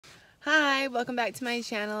Hi, welcome back to my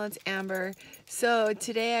channel. It's Amber. So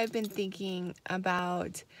today I've been thinking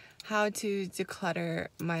about how to declutter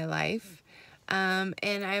my life. And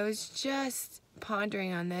I was just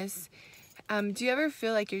pondering on this. Do you ever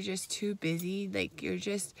feel like you're just too busy? Like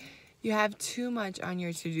you have too much on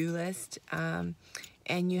your to-do list, and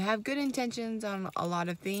you have good intentions on a lot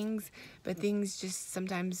of things, but things just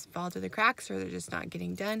sometimes fall through the cracks or they're just not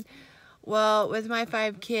getting done. Well, with my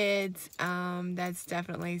 5 kids, that's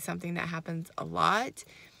definitely something that happens a lot.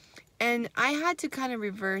 And I had to kind of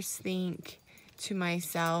reverse think to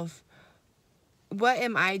myself, what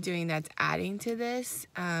am I doing that's adding to this?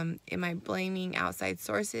 Am I blaming outside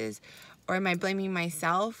sources, or am I blaming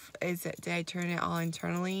myself? Did I turn it all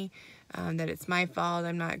internally? That it's my fault,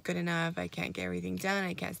 I'm not good enough, I can't get everything done,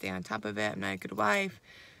 I can't stay on top of it, I'm not a good wife,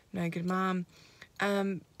 I'm not a good mom.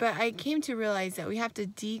 But I came to realize that we have to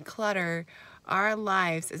declutter our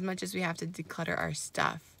lives as much as we have to declutter our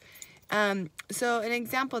stuff. So an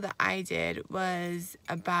example that I did was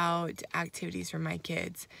about activities for my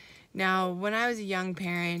kids. Now, when I was a young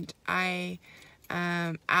parent, I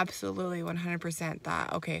absolutely 100%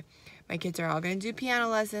 thought, okay, my kids are all going to do piano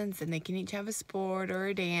lessons and they can each have a sport or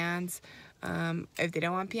a dance. If they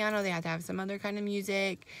don't want piano, they have to have some other kind of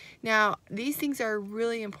music. Now, these things are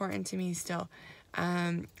really important to me still.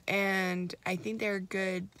 And I think they're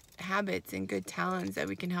good habits and good talents that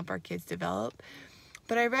we can help our kids develop.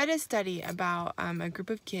 But I read a study about a group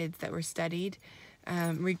of kids that were studied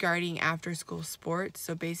regarding after school sports.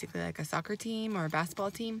 So basically like a soccer team or a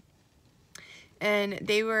basketball team. And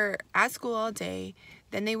they were at school all day.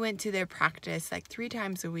 Then they went to their practice like 3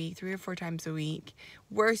 times a week, 3 or 4 times a week.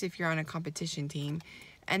 Worse if you're on a competition team.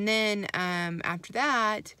 And then after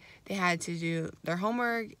that, they had to do their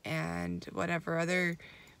homework and whatever other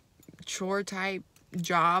chore type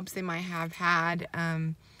jobs they might have had.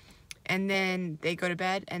 And then they go to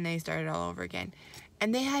bed and they start it all over again.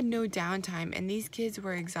 And they had no downtime. And these kids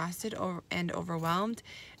were exhausted and overwhelmed.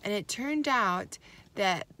 And it turned out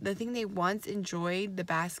that the thing they once enjoyed, the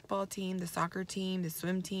basketball team, the soccer team, the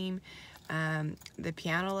swim team, the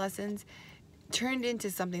piano lessons, turned into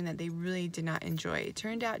something that they really did not enjoy. It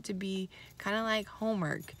turned out to be kind of like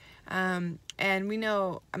homework. And we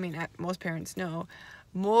know, I mean, most parents know,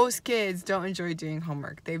 most kids don't enjoy doing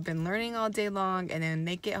homework. They've been learning all day long, and then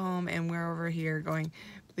they get home and we're over here going,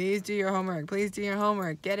 please do your homework, please do your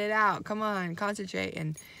homework, get it out, come on, concentrate.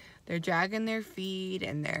 And they're dragging their feet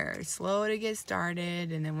and they're slow to get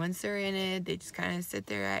started. And then once they're in it, they just kind of sit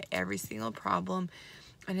there at every single problem.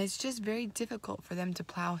 And it's just very difficult for them to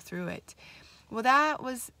plow through it. Well, that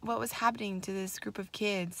was what was happening to this group of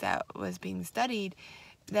kids that was being studied,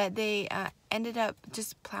 that they ended up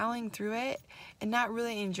just plowing through it and not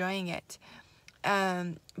really enjoying it.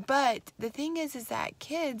 But the thing is that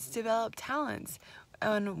kids develop talents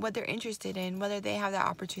on what they're interested in, whether they have that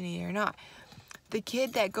opportunity or not. The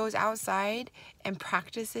kid that goes outside and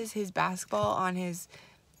practices his basketball on his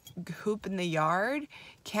hoop in the yard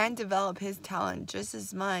can develop his talent just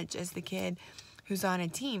as much as the kid who's on a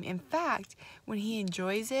team. In fact, when he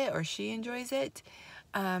enjoys it or she enjoys it,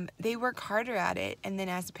 they work harder at it. And then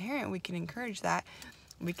as a parent, we can encourage that.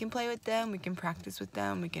 We can play with them, we can practice with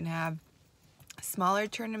them, we can have smaller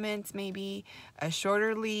tournaments, maybe a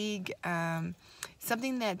shorter league,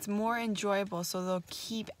 something that's more enjoyable so they'll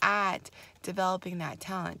keep at developing that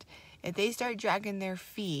talent. If they start dragging their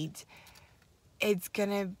feet, it's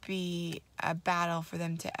gonna be a battle for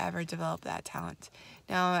them to ever develop that talent.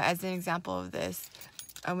 Now, as an example of this,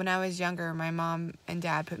 when I was younger, my mom and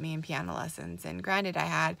dad put me in piano lessons, and granted, I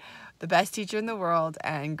had the best teacher in the world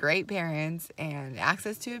and great parents and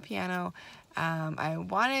access to a piano. I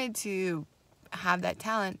wanted to have that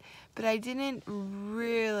talent, but I didn't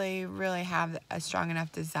really have a strong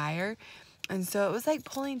enough desire, and so it was like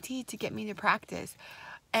pulling teeth to get me to practice.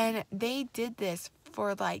 And they did this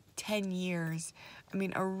for like 10 years. I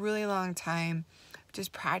mean, a really long time,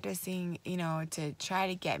 just practicing, you know, to try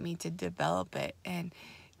to get me to develop it. And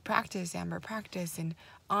practice, Amber, practice, and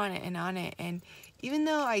on it and on it. And even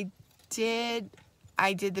though I did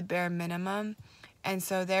the bare minimum, and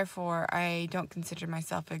so therefore I don't consider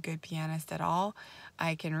myself a good pianist at all.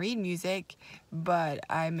 I can read music, but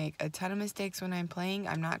I make a ton of mistakes when I'm playing.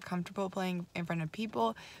 I'm not comfortable playing in front of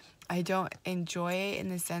people. I don't enjoy it in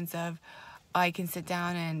the sense of I can sit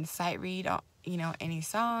down and sight read, you know, any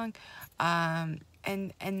song. And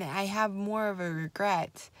I have more of a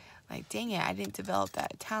regret, like, dang it, I didn't develop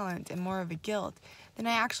that talent, and more of a guilt than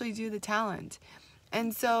I actually do the talent.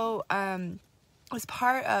 And so as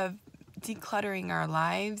part of decluttering our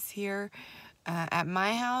lives here at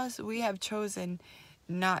my house, we have chosen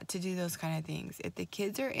not to do those kind of things. If the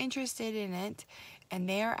kids are interested in it and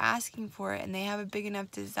they are asking for it and they have a big enough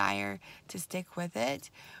desire to stick with it,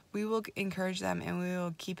 we will encourage them and we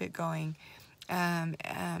will keep it going.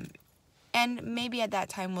 And maybe at that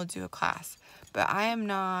time we'll do a class. But I am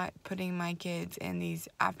not putting my kids in these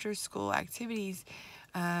after school activities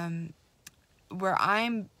where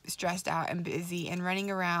I'm stressed out and busy and running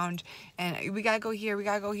around and we gotta go here,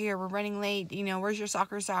 we're running late, you know, where's your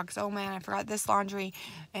soccer socks? Oh man, I forgot this laundry.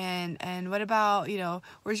 And what about, you know,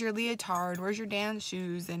 where's your leotard? Where's your dance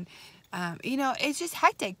shoes? And you know, it's just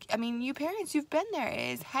hectic. I mean, you parents, you've been there.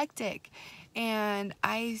 It is hectic. And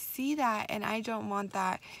I see that and I don't want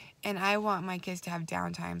that. And I want my kids to have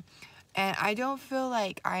downtime. And I don't feel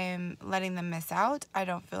like I am letting them miss out. I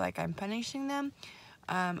don't feel like I'm punishing them.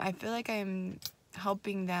 I feel like I'm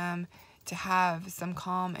helping them to have some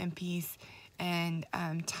calm and peace and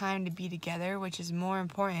time to be together, which is more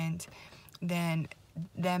important than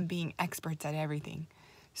them being experts at everything.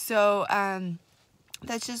 So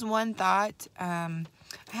that's just one thought. I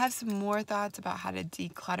have some more thoughts about how to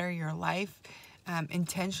declutter your life.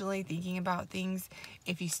 Intentionally thinking about things.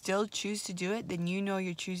 If you still choose to do it, then you know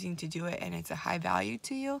you're choosing to do it and it's a high value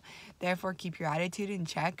to you. Therefore, keep your attitude in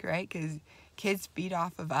check, right? Because kids feed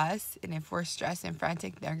off of us, and if we're stressed and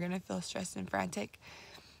frantic, they're going to feel stressed and frantic.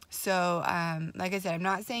 So, like I said, I'm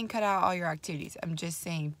not saying cut out all your activities. I'm just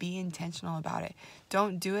saying be intentional about it.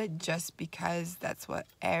 Don't do it just because that's what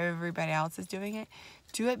everybody else is doing it.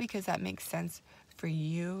 Do it because that makes sense for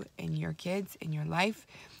you and your kids in your life.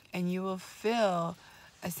 And you will feel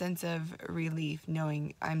a sense of relief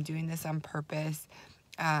knowing I'm doing this on purpose.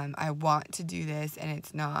 I want to do this, and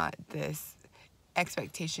it's not this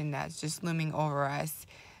expectation that's just looming over us,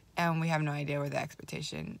 and we have no idea where the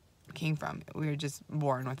expectation came from. We were just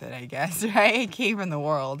born with it, I guess, right? It came from the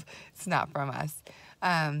world. It's not from us.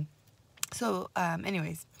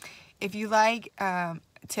 Anyways, if you like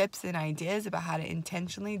tips and ideas about how to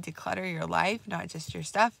intentionally declutter your life, not just your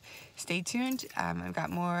stuff, stay tuned. I've got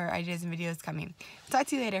more ideas and videos coming. Talk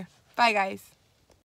to you later. Bye, guys.